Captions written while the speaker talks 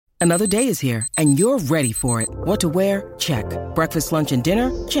Another day is here, and you're ready for it. What to wear? Check. Breakfast, lunch, and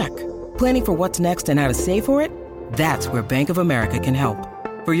dinner? Check. Planning for what's next and how to save for it? That's where Bank of America can help.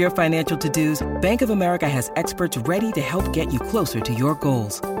 For your financial to-dos, Bank of America has experts ready to help get you closer to your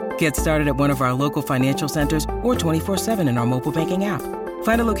goals. Get started at one of our local financial centers or 24/7 in our mobile banking app.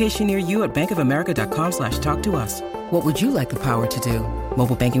 Find a location near you at bankofamerica.com/talktous. What would you like the power to do?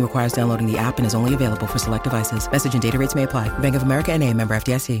 Mobile banking requires downloading the app and is only available for select devices. Message and data rates may apply. Bank of America N.A., member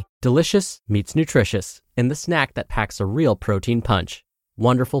FDIC. Delicious meets nutritious in the snack that packs a real protein punch.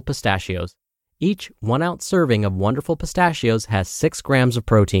 Wonderful Pistachios. Each 1-ounce serving of Wonderful Pistachios has 6 grams of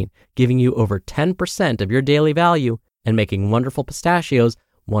protein, giving you over 10% of your daily value and making Wonderful Pistachios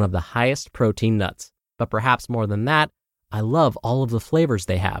one of the highest protein nuts. But perhaps more than that, I love all of the flavors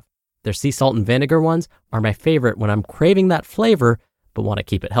they have. Their sea salt and vinegar ones are my favorite when I'm craving that flavor but want to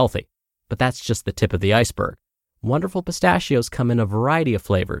keep it healthy. But that's just the tip of the iceberg. Wonderful Pistachios come in a variety of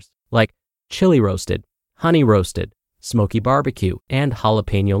flavors, like chili roasted, honey roasted, smoky barbecue, and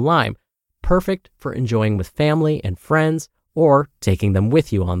jalapeno lime, perfect for enjoying with family and friends or taking them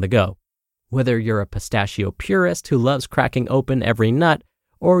with you on the go. Whether you're a pistachio purist who loves cracking open every nut,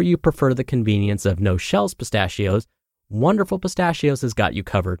 or you prefer the convenience of no-shells pistachios, Wonderful Pistachios has got you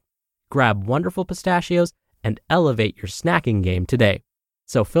covered. Grab Wonderful Pistachios and elevate your snacking game today.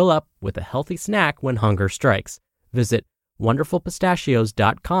 So fill up with a healthy snack when hunger strikes. Visit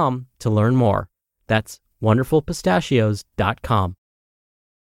wonderfulpistachios.com to learn more. That's wonderfulpistachios.com.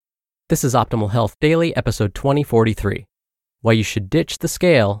 This is Optimal Health Daily, episode 2043. Why You Should Ditch the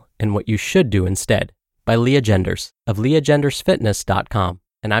Scale and What You Should Do Instead, by Leah Genders of leahgendersfitness.com.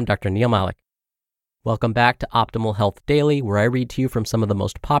 And I'm Dr. Neil Malik. Welcome back to Optimal Health Daily, where I read to you from some of the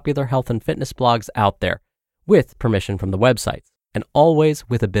most popular health and fitness blogs out there, with permission from the websites, and always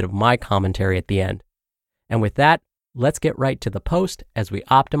with a bit of my commentary at the end. And with that, let's get right to the post as we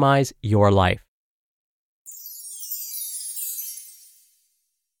optimize your life.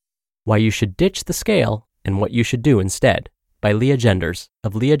 Why You Should Ditch the Scale and What You Should Do Instead, by Leah Genders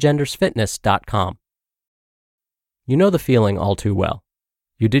of leahgendersfitness.com. You know the feeling all too well.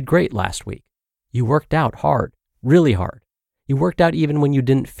 You did great last week. You worked out hard, really hard. You worked out even when you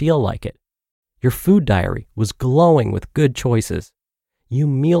didn't feel like it. Your food diary was glowing with good choices. You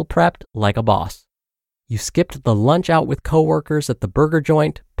meal prepped like a boss. You skipped the lunch out with coworkers at the burger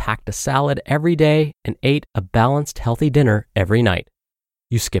joint, packed a salad every day, and ate a balanced, healthy dinner every night.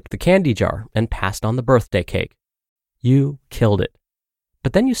 You skipped the candy jar and passed on the birthday cake. You killed it.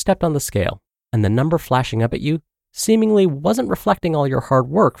 But then you stepped on the scale, and the number flashing up at you seemingly wasn't reflecting all your hard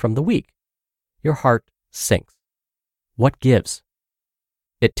work from the week. Your heart sinks. What gives?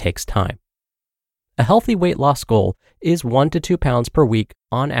 It takes time. A healthy weight loss goal is 1 to 2 pounds per week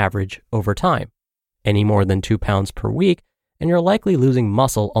on average over time. Any more than 2 pounds per week, and you're likely losing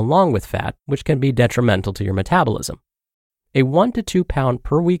muscle along with fat, which can be detrimental to your metabolism. A 1 to 2 pound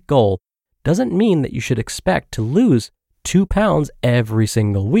per week goal doesn't mean that you should expect to lose 2 pounds every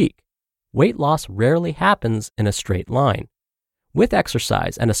single week. Weight loss rarely happens in a straight line. With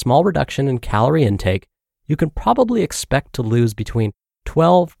exercise and a small reduction in calorie intake, you can probably expect to lose between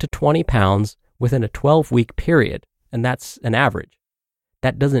 12 to 20 pounds within a 12-week period, and that's an average.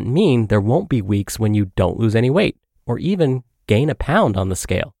 That doesn't mean there won't be weeks when you don't lose any weight, or even gain a pound on the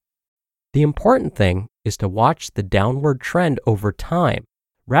scale. The important thing is to watch the downward trend over time,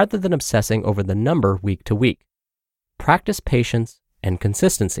 rather than obsessing over the number week to week. Practice patience and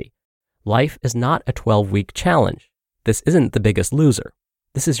consistency. Life is not a 12-week challenge. This isn't The Biggest Loser.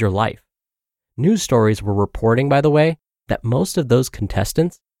 This is your life. News stories were reporting, by the way, that most of those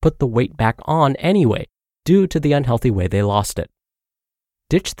contestants put the weight back on anyway, due to the unhealthy way they lost it.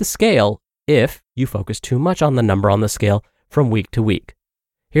 Ditch the scale if you focus too much on the number on the scale from week to week.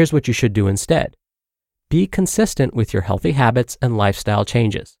 Here's what you should do instead. Be consistent with your healthy habits and lifestyle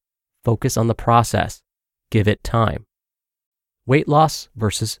changes. Focus on the process. Give it time. Weight loss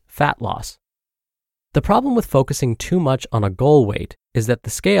versus fat loss. The problem with focusing too much on a goal weight is that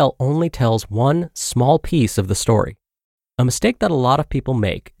the scale only tells one small piece of the story. A mistake that a lot of people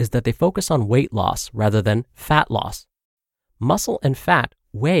make is that they focus on weight loss rather than fat loss. Muscle and fat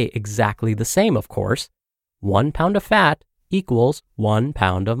weigh exactly the same, of course. 1 pound of fat equals 1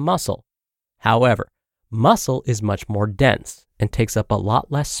 pound of muscle. However, muscle is much more dense and takes up a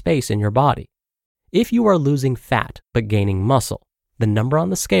lot less space in your body. If you are losing fat but gaining muscle, the number on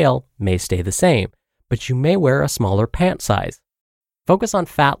the scale may stay the same, but you may wear a smaller pant size. Focus on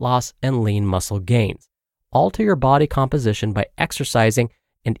fat loss and lean muscle gains. Alter your body composition by exercising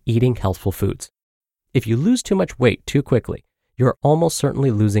and eating healthful foods. If you lose too much weight too quickly, you're almost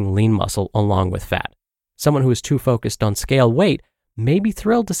certainly losing lean muscle along with fat. Someone who is too focused on scale weight may be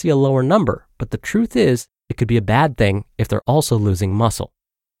thrilled to see a lower number, but the truth is it could be a bad thing if they're also losing muscle.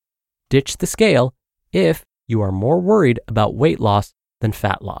 Ditch the scale if you are more worried about weight loss than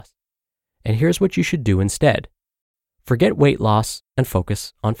fat loss. And here's what you should do instead. Forget weight loss and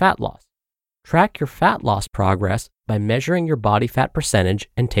focus on fat loss. Track your fat loss progress by measuring your body fat percentage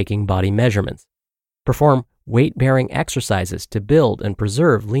and taking body measurements. Perform weight-bearing exercises to build and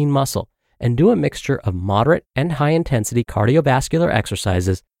preserve lean muscle, and do a mixture of moderate and high-intensity cardiovascular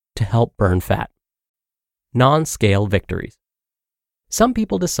exercises to help burn fat. Non-scale victories. Some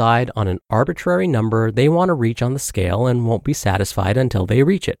people decide on an arbitrary number they want to reach on the scale and won't be satisfied until they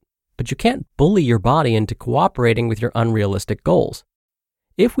reach it. But you can't bully your body into cooperating with your unrealistic goals.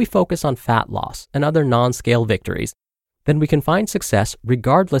 If we focus on fat loss and other non-scale victories, then we can find success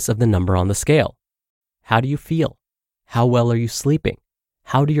regardless of the number on the scale. How do you feel? How well are you sleeping?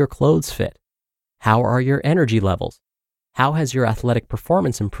 How do your clothes fit? How are your energy levels? How has your athletic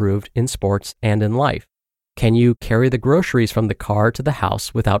performance improved in sports and in life? Can you carry the groceries from the car to the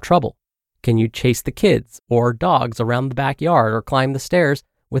house without trouble? Can you chase the kids or dogs around the backyard or climb the stairs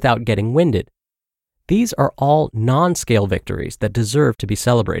without getting winded? These are all non-scale victories that deserve to be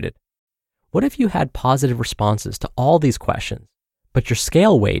celebrated. What if you had positive responses to all these questions, but your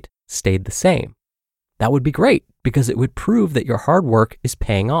scale weight stayed the same? That would be great because it would prove that your hard work is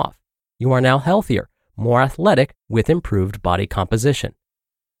paying off. You are now healthier, more athletic with improved body composition.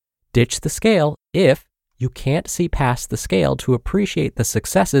 Ditch the scale if you can't see past the scale to appreciate the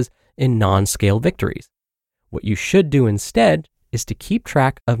successes in non-scale victories. What you should do instead is to keep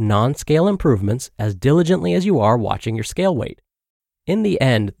track of non-scale improvements as diligently as you are watching your scale weight. In the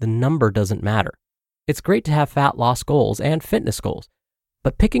end, the number doesn't matter. It's great to have fat loss goals and fitness goals,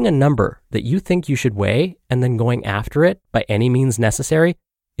 but picking a number that you think you should weigh and then going after it by any means necessary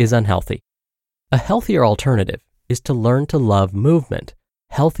is unhealthy. A healthier alternative is to learn to love movement,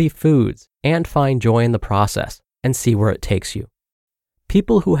 healthy foods, and find joy in the process and see where it takes you.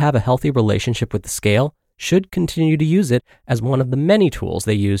 People who have a healthy relationship with the scale should continue to use it as one of the many tools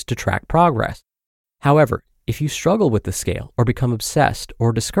they use to track progress. However, if you struggle with the scale or become obsessed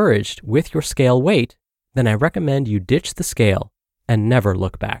or discouraged with your scale weight, then I recommend you ditch the scale and never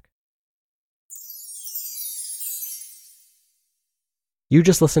look back. You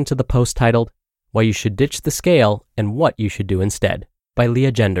just listened to the post titled, Why You Should Ditch the Scale and What You Should Do Instead by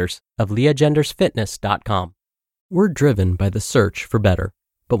Leah Genders of leahgendersfitness.com. We're driven by the search for better,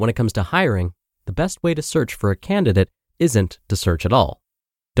 but when it comes to hiring, the best way to search for a candidate isn't to search at all.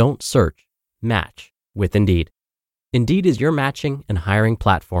 Don't search, match with Indeed. Indeed is your matching and hiring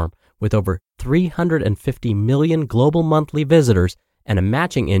platform with over 350 million global monthly visitors and a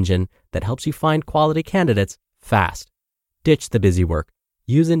matching engine that helps you find quality candidates fast. Ditch the busy work.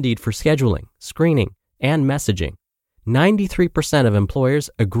 Use Indeed for scheduling, screening, and messaging. 93% of employers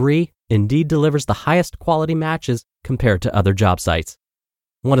agree Indeed delivers the highest quality matches compared to other job sites.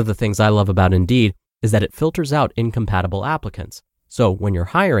 One of the things I love about Indeed is that it filters out incompatible applicants. So when you're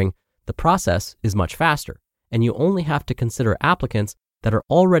hiring, the process is much faster, and you only have to consider applicants that are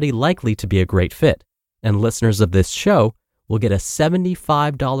already likely to be a great fit. And listeners of this show will get a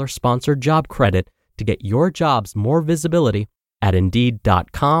 $75 sponsored job credit to get your jobs more visibility at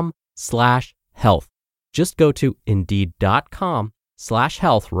Indeed.com/health. Just go to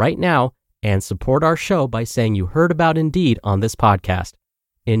Indeed.com/health right now and support our show by saying you heard about Indeed on this podcast.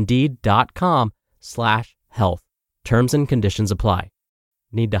 Indeed.com/health. Terms and conditions apply.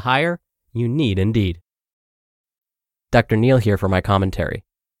 Need to hire? You need Indeed. Dr. Neal here for my commentary.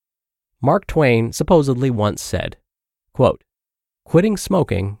 Mark Twain supposedly once said, quote, "Quitting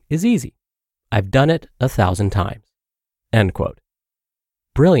smoking is easy. I've done it 1,000 times." End quote.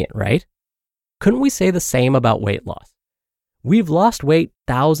 Brilliant, right? Couldn't we say the same about weight loss? We've lost weight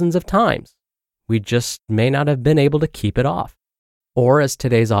thousands of times. We just may not have been able to keep it off. Or as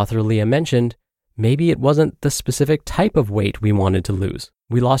today's author Leah mentioned, maybe it wasn't the specific type of weight we wanted to lose.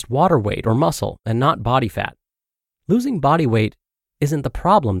 We lost water weight or muscle and not body fat. Losing body weight isn't the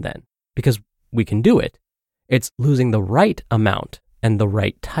problem then, because we can do it. It's losing the right amount and the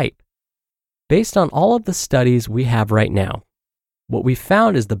right type. Based on all of the studies we have right now, what we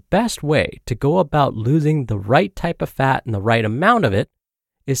found is the best way to go about losing the right type of fat and the right amount of it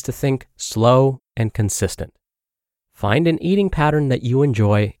is to think slow and consistent. Find an eating pattern that you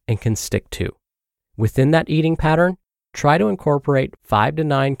enjoy and can stick to. Within that eating pattern, try to incorporate 5 to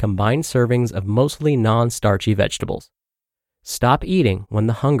 9 combined servings of mostly non-starchy vegetables. Stop eating when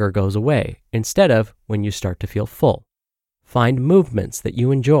the hunger goes away instead of when you start to feel full. Find movements that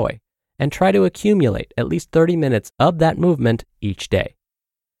you enjoy and try to accumulate at least 30 minutes of that movement each day.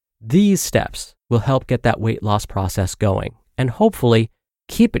 These steps will help get that weight loss process going and hopefully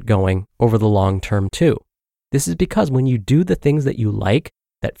keep it going over the long term too. This is because when you do the things that you like,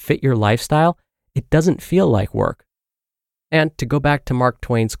 that fit your lifestyle, it doesn't feel like work. And to go back to Mark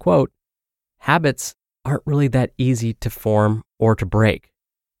Twain's quote, habits aren't really that easy to form or to break.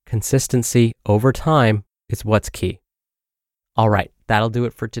 Consistency over time is what's key. All right, that'll do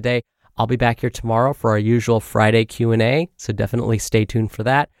it for today. I'll be back here tomorrow for our usual Friday Q&A, so definitely stay tuned for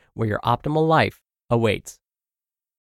that, where your optimal life awaits.